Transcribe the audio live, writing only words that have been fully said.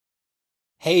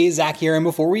Hey, Zach here, and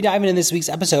before we dive into this week's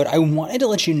episode, I wanted to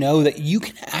let you know that you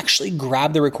can actually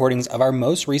grab the recordings of our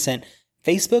most recent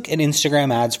Facebook and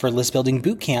Instagram ads for List Building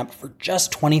Bootcamp for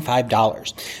just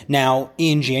 $25. Now,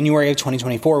 in January of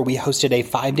 2024, we hosted a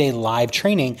 5-day live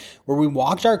training where we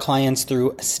walked our clients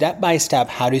through step-by-step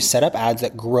how to set up ads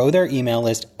that grow their email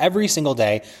list every single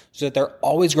day so that they're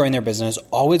always growing their business,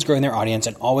 always growing their audience,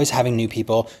 and always having new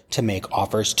people to make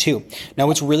offers to. Now,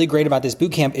 what's really great about this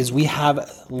bootcamp is we have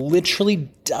literally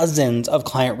dozens of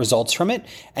client results from it,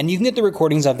 and you can get the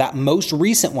recordings of that most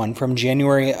recent one from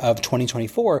January of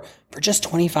 2024 for just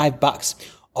 $25.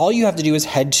 All you have to do is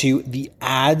head to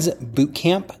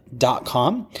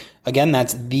theadsbootcamp.com. Again,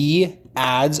 that's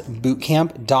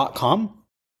theadsbootcamp.com.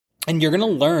 And you're going to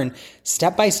learn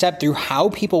step by step through how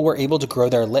people were able to grow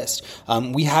their list.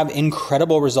 We have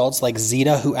incredible results like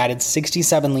Zeta, who added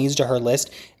 67 leads to her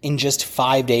list in just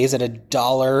 5 days at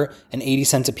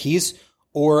 $1.80 a piece.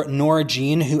 Or Nora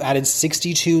Jean, who added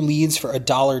 62 leads for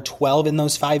 $1.12 in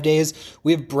those 5 days.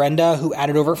 We have Brenda, who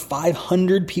added over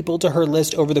 500 people to her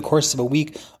list over the course of a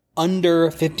week,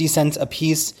 under 50 cents a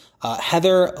piece.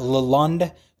 Heather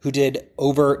Lalonde, who did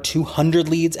over 200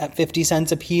 leads at 50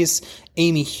 cents a piece.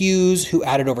 Amy Hughes, who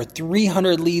added over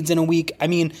 300 leads in a week. I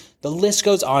mean, the list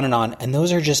goes on. And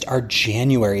those are just our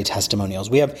January testimonials.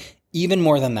 We have even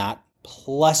more than that,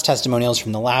 plus testimonials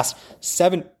from the last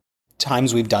 7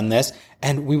 times we've done this,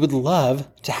 and we would love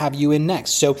to have you in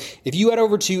next. So if you head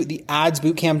over to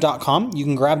theadsbootcamp.com, you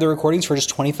can grab the recordings for just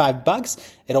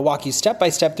 $25. It'll walk you step by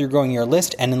step through growing your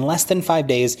list, and in less than 5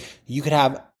 days, you could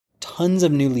have tons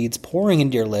of new leads pouring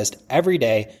into your list every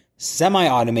day,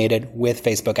 semi-automated with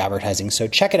Facebook advertising. So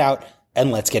check it out,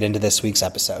 and let's get into this week's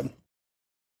episode.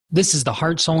 This is the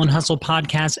Heart, Soul, and Hustle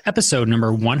podcast, episode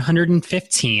number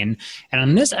 115. And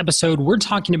on this episode, we're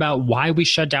talking about why we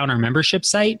shut down our membership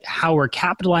site, how we're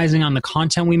capitalizing on the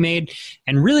content we made,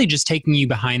 and really just taking you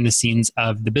behind the scenes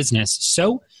of the business.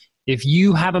 So if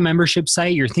you have a membership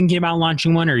site, you're thinking about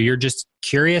launching one, or you're just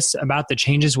curious about the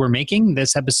changes we're making,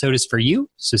 this episode is for you.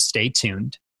 So stay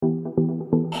tuned.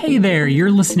 Hey there,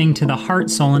 you're listening to the Heart,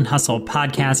 Soul, and Hustle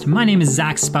podcast. My name is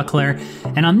Zach Spuckler,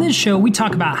 and on this show, we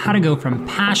talk about how to go from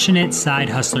passionate side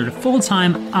hustler to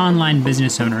full-time online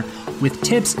business owner with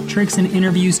tips, tricks, and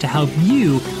interviews to help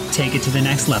you take it to the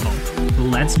next level.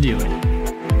 Let's do it.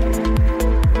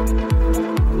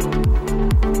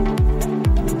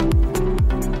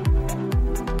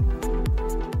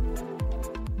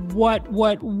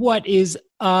 What is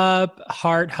up,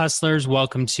 Heart Hustlers?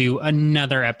 Welcome to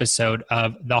another episode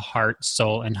of the Heart,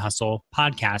 Soul, and Hustle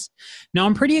podcast. Now,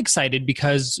 I'm pretty excited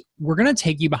because we're going to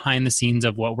take you behind the scenes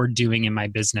of what we're doing in my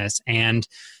business. And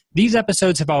these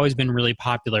episodes have always been really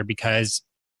popular because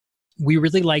we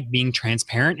really like being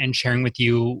transparent and sharing with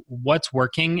you what's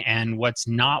working and what's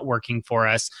not working for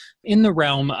us in the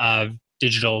realm of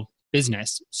digital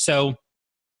business. So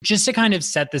just to kind of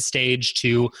set the stage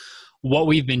to what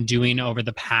we've been doing over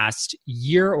the past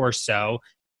year or so,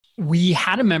 we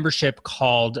had a membership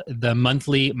called the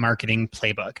Monthly Marketing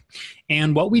Playbook.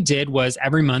 And what we did was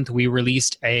every month we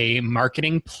released a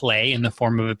marketing play in the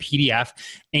form of a PDF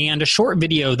and a short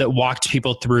video that walked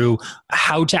people through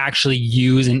how to actually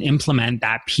use and implement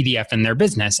that PDF in their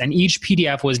business. And each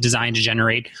PDF was designed to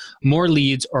generate more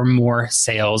leads or more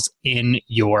sales in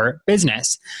your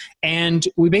business. And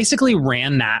we basically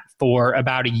ran that for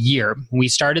about a year. We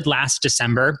started last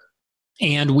December,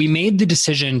 and we made the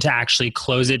decision to actually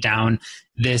close it down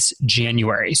this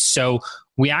January. So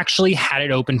we actually had it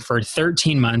open for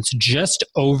 13 months, just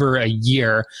over a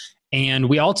year, and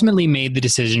we ultimately made the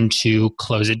decision to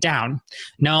close it down.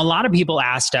 Now, a lot of people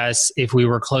asked us if we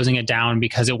were closing it down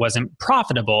because it wasn't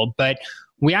profitable, but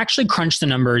we actually crunched the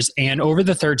numbers, and over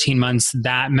the 13 months,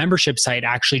 that membership site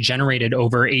actually generated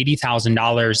over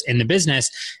 $80,000 in the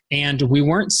business, and we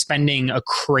weren't spending a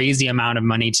crazy amount of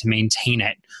money to maintain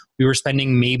it. We were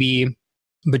spending maybe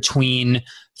between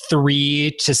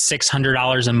 $300 to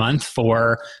 $600 a month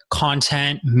for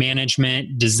content,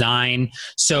 management, design.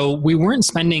 So we weren't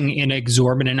spending an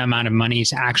exorbitant amount of money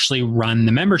to actually run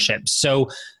the membership. So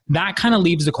that kind of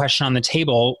leaves the question on the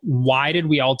table, why did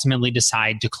we ultimately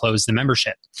decide to close the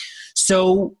membership?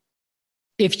 So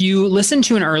if you listen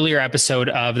to an earlier episode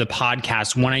of the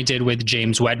podcast, one I did with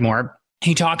James Wedmore,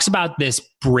 he talks about this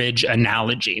bridge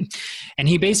analogy. And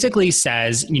he basically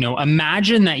says,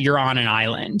 imagine that you're on an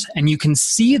island and you can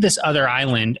see this other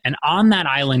island, and on that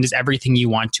island is everything you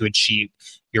want to achieve.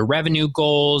 Your revenue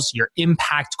goals, your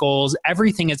impact goals,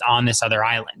 everything is on this other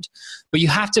island. But you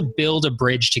have to build a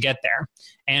bridge to get there.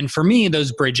 And for me,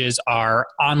 those bridges are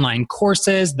online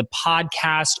courses, the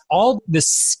podcast, all the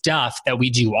stuff that we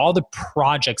do, all the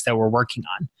projects that we're working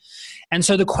on. And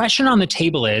so the question on the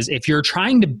table is, if you're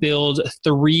trying to build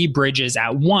 3 bridges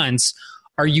at once,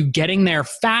 are you getting there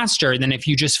faster than if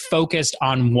you just focused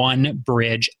on one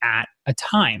bridge at a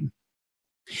time?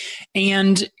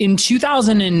 And in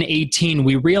 2018,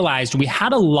 we realized we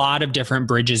had a lot of different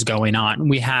bridges going on.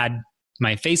 We had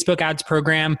my Facebook ads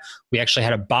program. We actually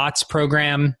had a bots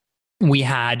program. We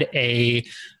had a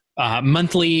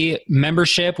monthly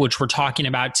membership, which we're talking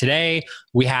about today.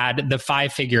 We had the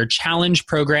 5-figure challenge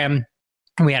program.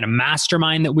 We had a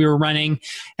mastermind that we were running.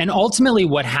 And ultimately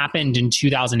what happened in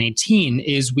 2018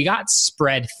 is we got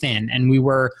spread thin and we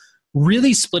were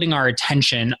really splitting our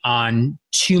attention on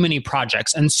too many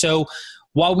projects. And so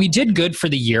while we did good for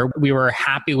the year, we were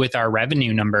happy with our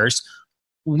revenue numbers,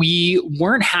 we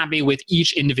weren't happy with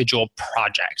each individual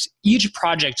project. Each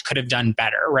project could have done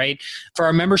better, right? For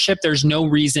our membership, there's no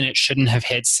reason it shouldn't have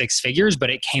hit 6 figures, but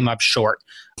it came up short.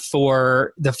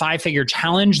 For the 5-figure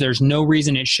challenge, there's no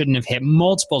reason it shouldn't have hit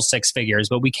multiple 6 figures,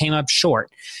 but we came up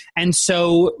short. And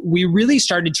so we really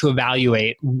started to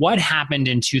evaluate what happened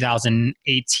in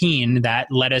 2018 that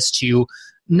led us to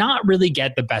not really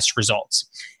get the best results.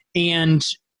 And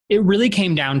it really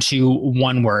came down to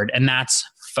one word, and that's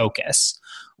focus.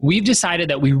 We've decided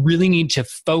that we really need to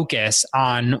focus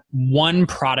on one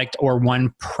product or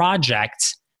one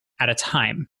project at a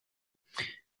time.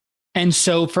 And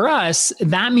so for us,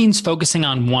 that means focusing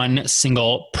on one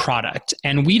single product.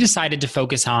 And we decided to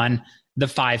focus on the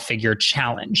 5-figure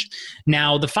challenge.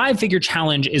 Now, the 5-figure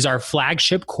challenge is our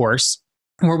flagship course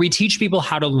where we teach people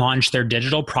how to launch their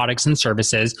digital products and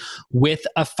services with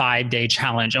a 5-day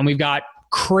challenge. And we've got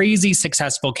crazy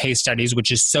successful case studies,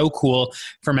 which is so cool,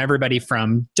 from everybody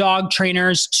from dog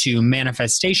trainers to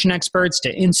manifestation experts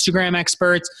to Instagram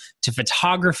experts to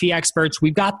photography experts.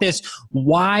 We've got this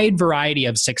wide variety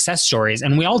of success stories.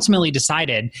 And we ultimately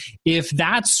decided if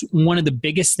that's one of the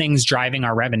biggest things driving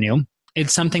our revenue,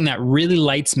 it's something that really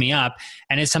lights me up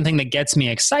and it's something that gets me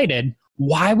excited,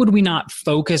 why would we not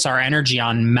focus our energy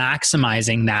on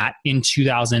maximizing that in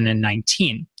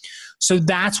 2019? So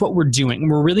that's what we're doing.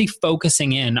 We're really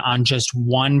focusing in on just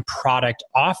one product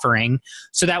offering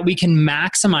so that we can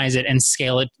maximize it and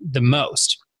scale it the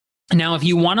most. Now, if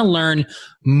you want to learn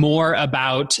more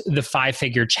about the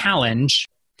 5-figure challenge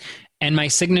and my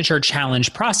signature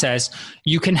challenge process,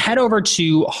 you can head over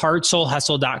to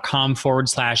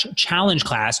heartsoulhustle.com/challenge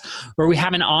class, where we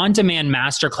have an on-demand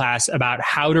masterclass about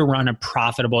how to run a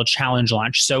profitable challenge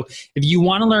launch. So if you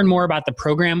want to learn more about the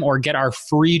program or get our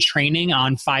free training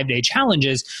on 5-day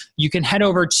challenges, you can head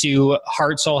over to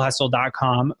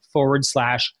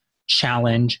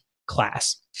heartsoulhustle.com/challenge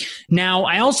class. Now,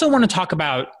 I also want to talk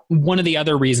about one of the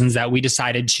other reasons that we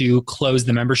decided to close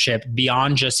the membership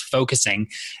beyond just focusing.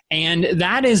 And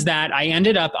that is that I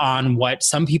ended up on what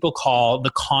some people call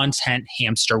the content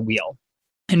hamster wheel.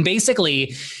 And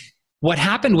basically, what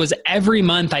happened was every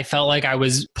month I felt like I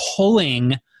was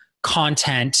pulling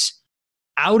content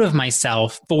out of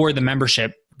myself for the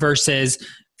membership versus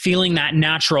feeling that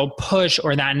natural push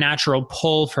or that natural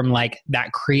pull from like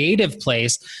that creative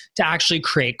place to actually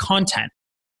create content.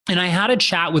 And I had a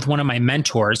chat with one of my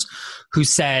mentors who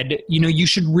said, you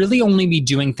should really only be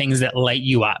doing things that light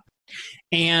you up.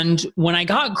 And when I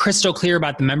got crystal clear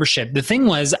about the membership, the thing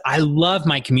was, I love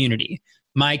my community.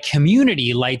 My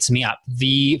community lights me up.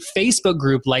 The Facebook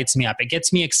group lights me up. It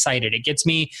gets me excited. It gets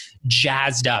me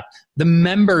jazzed up. The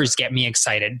members get me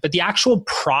excited. But the actual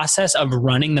process of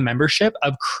running the membership,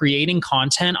 of creating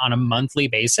content on a monthly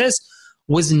basis,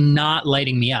 was not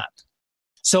lighting me up.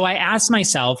 So I asked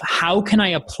myself, how can I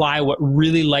apply what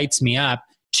really lights me up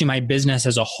to my business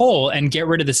as a whole and get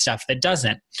rid of the stuff that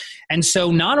doesn't? And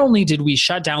so not only did we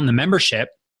shut down the membership,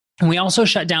 we also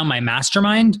shut down my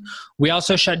mastermind. We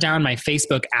also shut down my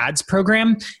Facebook ads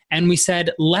program. And we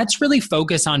said, let's really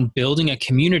focus on building a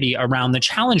community around the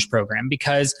challenge program,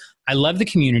 because I love the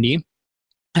community.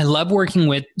 I love working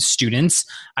with students.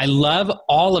 I love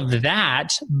all of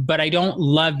that, but I don't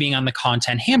love being on the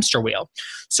content hamster wheel.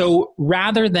 So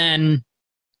rather than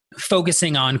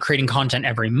focusing on creating content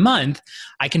every month,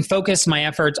 I can focus my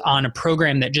efforts on a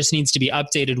program that just needs to be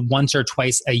updated once or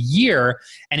twice a year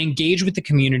and engage with the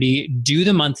community, do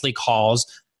the monthly calls,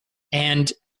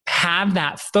 and have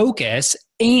that focus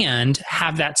and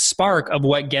have that spark of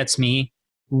what gets me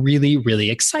really, really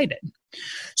excited.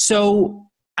 So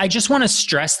I just want to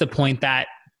stress the point that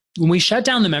when we shut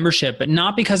down the membership, but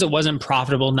not because it wasn't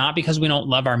profitable, not because we don't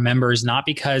love our members, not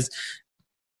because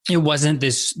it wasn't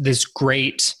this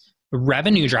great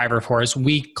revenue driver for us,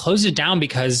 we closed it down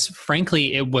because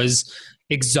frankly, it was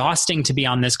exhausting to be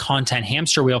on this content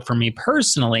hamster wheel for me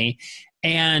personally.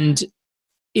 And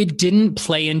it didn't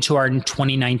play into our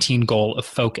 2019 goal of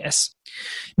focus.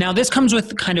 Now, this comes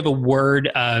with kind of a word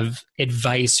of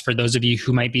advice for those of you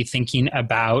who might be thinking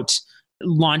about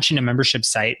launching a membership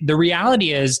site. The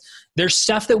reality is there's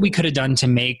stuff that we could have done to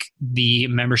make the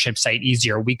membership site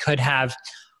easier. We could have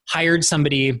hired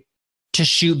somebody to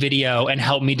shoot video and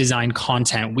help me design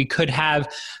content. We could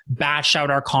have batched out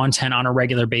our content on a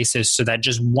regular basis so that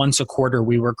just once a quarter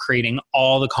we were creating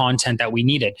all the content that we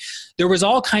needed. There was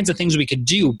all kinds of things we could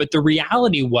do, but the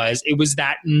reality was it was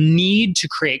that need to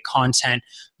create content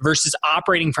versus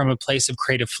operating from a place of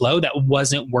creative flow that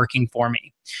wasn't working for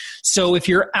me. So if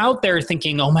you're out there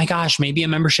thinking, oh my gosh, maybe a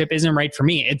membership isn't right for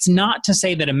me, it's not to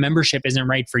say that a membership isn't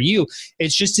right for you.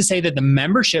 It's just to say that the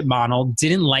membership model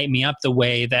didn't light me up the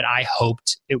way that I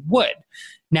hoped it would.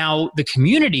 Now, the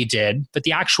community did, but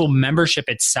the actual membership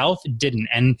itself didn't.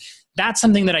 And that's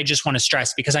something that I just want to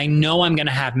stress because I know I'm going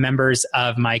to have members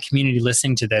of my community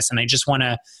listening to this. And I just want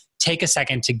to take a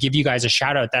second to give you guys a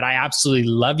shout out that I absolutely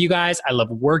love you guys. I love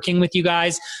working with you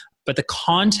guys, but the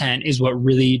content is what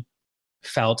really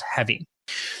felt heavy.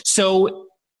 So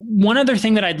one other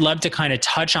thing that I'd love to kind of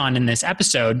touch on in this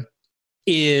episode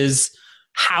is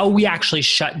how we actually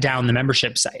shut down the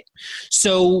membership site.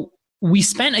 So we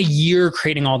spent a year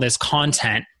creating all this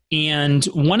content. And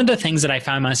one of the things that I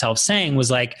found myself saying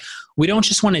was like, we don't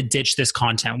just want to ditch this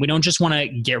content. We don't just want to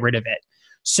get rid of it.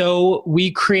 So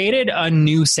we created a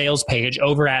new sales page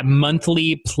over at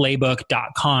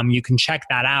monthlyplaybook.com. You can check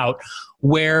that out,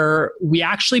 where we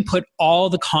actually put all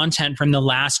the content from the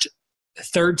last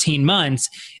 13 months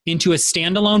into a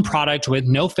standalone product with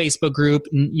no Facebook group,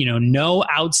 no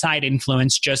outside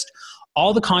influence, just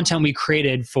all the content we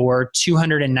created for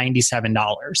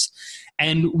 $297.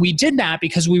 And we did that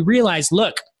because we realized,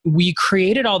 look, we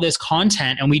created all this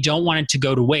content and we don't want it to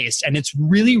go to waste. And it's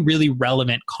really, really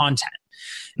relevant content.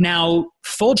 Now,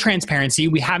 full transparency,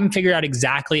 we haven't figured out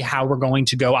exactly how we're going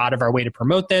to go out of our way to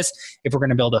promote this, if we're going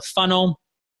to build a funnel,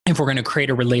 if we're going to create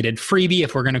a related freebie,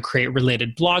 if we're going to create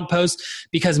related blog posts,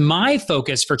 because my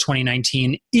focus for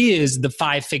 2019 is the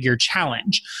 5-figure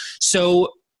challenge.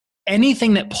 So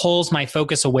anything that pulls my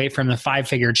focus away from the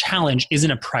 5-figure challenge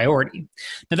isn't a priority.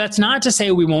 Now, that's not to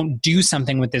say we won't do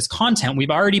something with this content.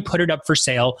 We've already put it up for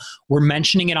sale. We're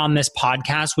mentioning it on this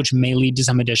podcast, which may lead to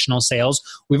some additional sales.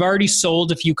 We've already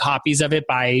sold a few copies of it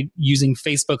by using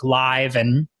Facebook Live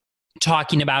and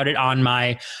talking about it on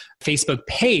my Facebook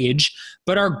page.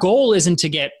 But our goal isn't to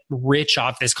get rich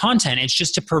off this content. It's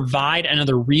just to provide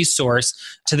another resource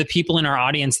to the people in our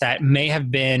audience that may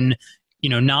have been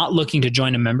not looking to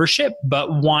join a membership,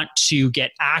 but want to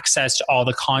get access to all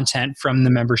the content from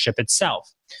the membership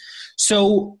itself.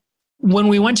 So when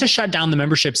we went to shut down the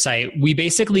membership site, we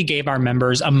basically gave our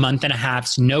members a month and a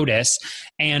half's notice,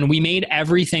 and we made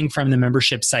everything from the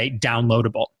membership site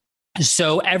downloadable.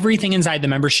 So everything inside the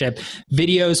membership,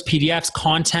 videos, PDFs,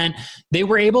 content, they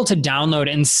were able to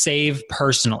download and save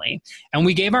personally. And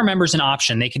we gave our members an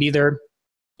option. They could either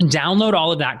download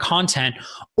all of that content,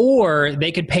 or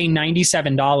they could pay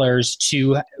 $97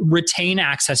 to retain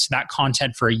access to that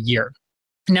content for a year.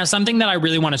 Now, something that I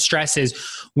really want to stress is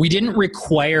we didn't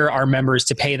require our members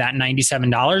to pay that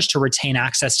 $97 to retain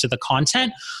access to the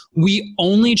content. We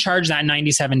only charge that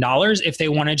 $97 if they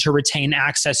wanted to retain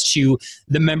access to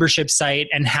the membership site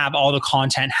and have all the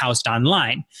content housed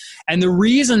online. And the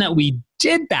reason that we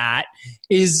did that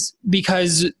is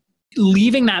because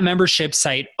leaving that membership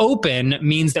site open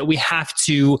means that we have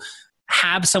to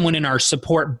have someone in our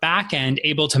support backend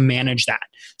able to manage that.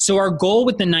 So our goal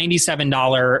with the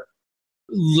 $97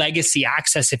 legacy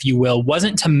access, if you will,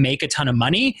 wasn't to make a ton of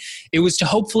money. It was to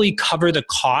hopefully cover the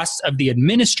costs of the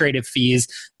administrative fees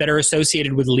that are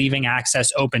associated with leaving access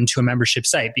open to a membership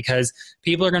site, because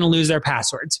people are going to lose their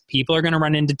passwords. People are going to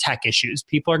run into tech issues.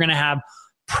 People are going to have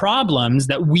problems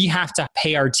that we have to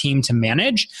pay our team to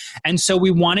manage. And so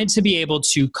we wanted to be able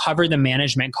to cover the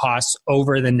management costs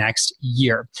over the next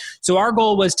year. So our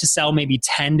goal was to sell maybe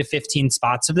 10 to 15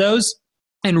 spots of those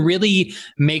and really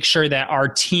make sure that our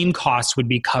team costs would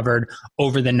be covered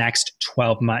over the next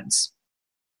 12 months.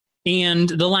 And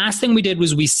the last thing we did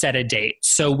was we set a date.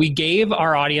 So we gave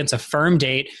our audience a firm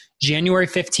date, January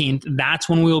 15th. That's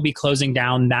when we will be closing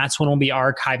down. That's when we'll be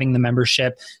archiving the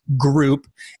membership group.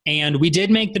 And we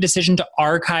did make the decision to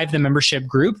archive the membership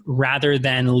group rather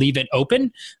than leave it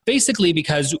open, basically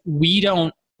because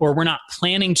we're not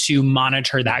planning to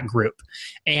monitor that group.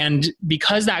 And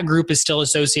because that group is still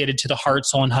associated to the Heart,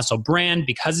 Soul, and Hustle brand,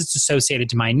 because it's associated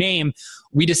to my name,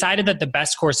 we decided that the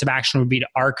best course of action would be to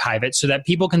archive it so that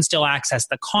people can still access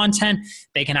the content.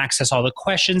 They can access all the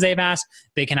questions they've asked.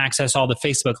 They can access all the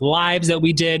Facebook Lives that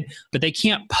we did, but they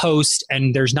can't post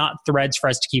and there's not threads for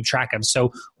us to keep track of.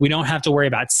 So we don't have to worry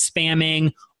about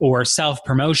spamming or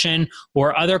self-promotion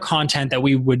or other content that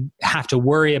we would have to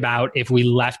worry about if we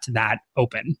left that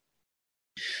open.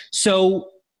 So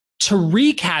to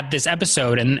recap this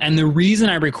episode, and the reason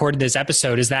I recorded this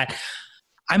episode is that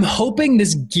I'm hoping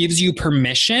this gives you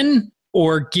permission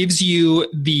or gives you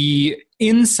the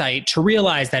insight to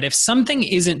realize that if something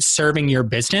isn't serving your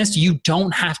business, you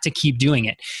don't have to keep doing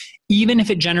it, even if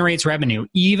it generates revenue,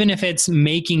 even if it's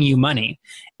making you money.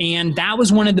 And that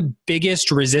was one of the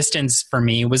biggest resistance for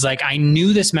me, was like, I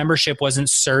knew this membership wasn't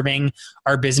serving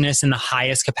our business in the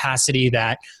highest capacity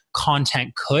that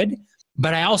content could,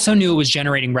 but I also knew it was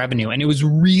generating revenue. And it was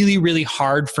really, really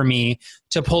hard for me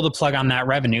to pull the plug on that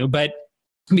revenue. But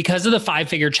because of the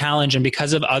 5-figure challenge and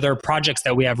because of other projects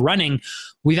that we have running,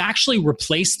 we've actually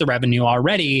replaced the revenue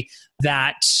already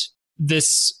that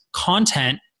this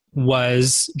content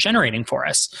was generating for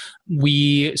us.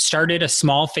 We started a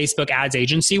small Facebook ads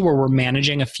agency where we're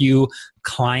managing a few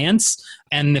clients,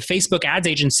 and the Facebook ads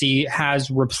agency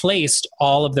has replaced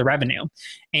all of the revenue.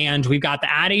 And we've got the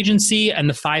ad agency and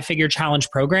the 5-figure challenge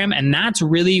program, and that's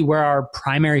really where our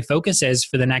primary focus is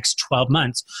for the next 12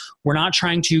 months. We're not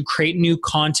trying to create new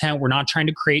content. We're not trying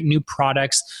to create new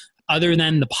products. Other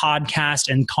than the podcast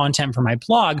and content for my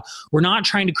blog, we're not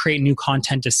trying to create new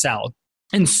content to sell.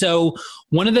 And so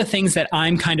one of the things that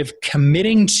I'm kind of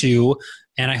committing to,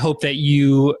 and I hope that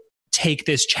you take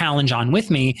this challenge on with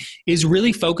me, is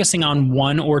really focusing on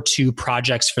 1 or 2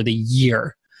 projects for the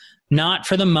year. Not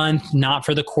for the month, not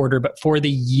for the quarter, but for the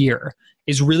year,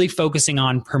 is really focusing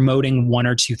on promoting 1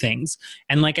 or 2 things.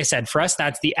 And like I said, for us,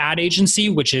 that's the ad agency,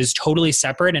 which is totally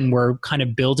separate and we're kind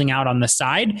of building out on the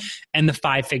side, and the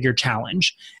 5-figure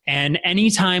challenge. And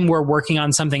anytime we're working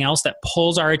on something else that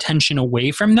pulls our attention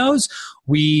away from those,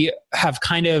 we have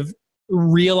kind of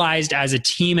realized as a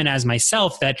team and as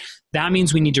myself that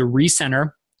means we need to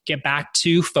recenter, get back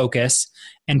to focus,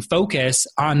 and focus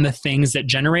on the things that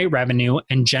generate revenue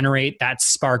and generate that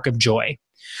spark of joy.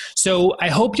 So I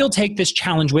hope you'll take this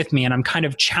challenge with me, and I'm kind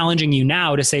of challenging you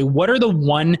now to say, what are the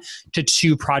 1 to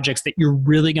 2 projects that you're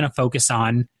really going to focus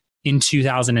on in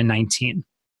 2019?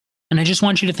 And I just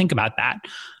want you to think about that.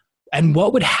 And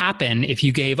what would happen if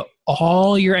you gave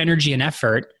all your energy and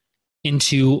effort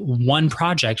into 1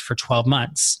 project for 12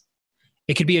 months?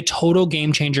 It could be a total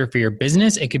game changer for your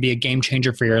business. It could be a game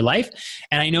changer for your life.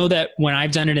 And I know that when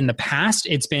I've done it in the past,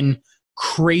 it's been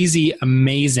crazy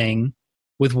amazing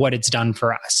with what it's done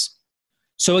for us.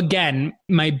 So again,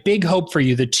 my big hope for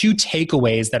you, the 2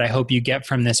 takeaways that I hope you get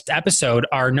from this episode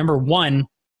are, number 1,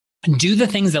 do the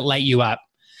things that light you up.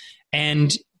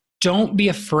 And don't be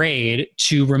afraid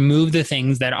to remove the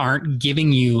things that aren't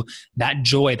giving you that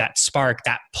joy, that spark,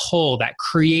 that pull, that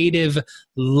creative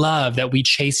love that we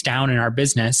chase down in our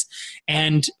business,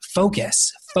 and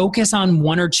focus on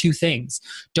 1 or 2 things.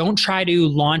 Don't try to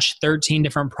launch 13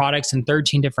 different products and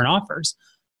 13 different offers.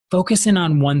 Focus in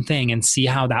on 1 thing and see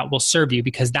how that will serve you,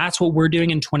 because that's what we're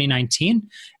doing in 2019.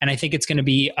 And I think it's going to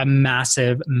be a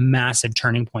massive, massive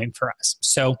turning point for us.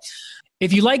 So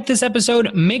if you like this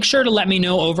episode, make sure to let me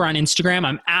know over on Instagram.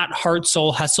 I'm at Heart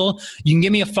Soul Hustle. You can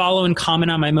give me a follow and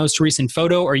comment on my most recent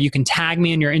photo, or you can tag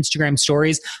me in your Instagram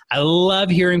stories. I love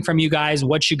hearing from you guys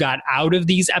what you got out of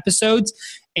these episodes.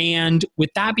 And with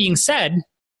that being said,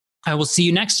 I will see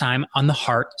you next time on the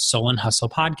Heart, Soul, and Hustle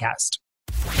podcast.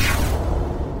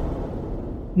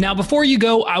 Now, before you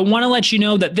go, I want to let you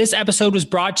know that this episode was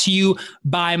brought to you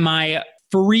by my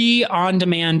free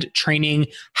on-demand training,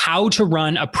 How to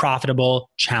Run a Profitable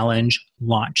Challenge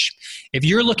Launch. If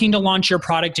you're looking to launch your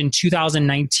product in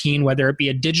 2019, whether it be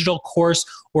a digital course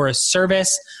or a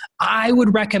service, I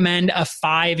would recommend a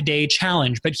 5-day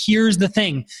challenge. But here's the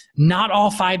thing, not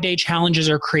all 5-day challenges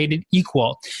are created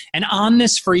equal. And on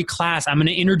this free class, I'm going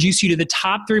to introduce you to the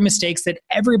top 3 mistakes that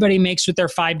everybody makes with their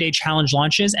 5-day challenge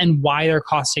launches and why they're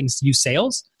costing you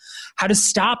sales, how to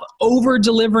stop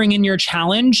over-delivering in your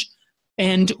challenge,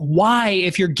 and why,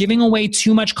 if you're giving away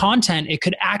too much content, it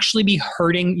could actually be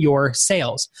hurting your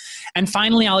sales. And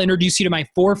finally, I'll introduce you to my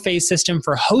 4-phase system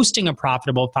for hosting a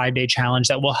profitable 5-day challenge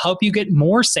that will help you get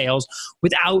more sales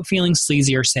without feeling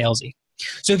sleazy or salesy.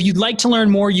 So if you'd like to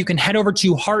learn more, you can head over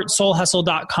to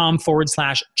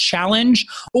heartsoulhustle.com/challenge,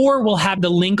 or we'll have the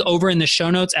link over in the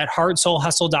show notes at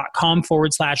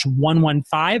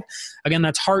heartsoulhustle.com/115. Again,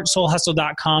 that's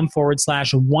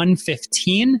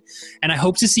heartsoulhustle.com/115. And I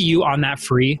hope to see you on that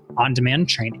free on-demand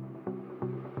training.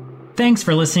 Thanks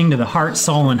for listening to the Heart,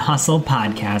 Soul, and Hustle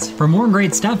podcast. For more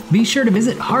great stuff, be sure to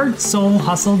visit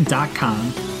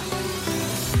heartsoulhustle.com.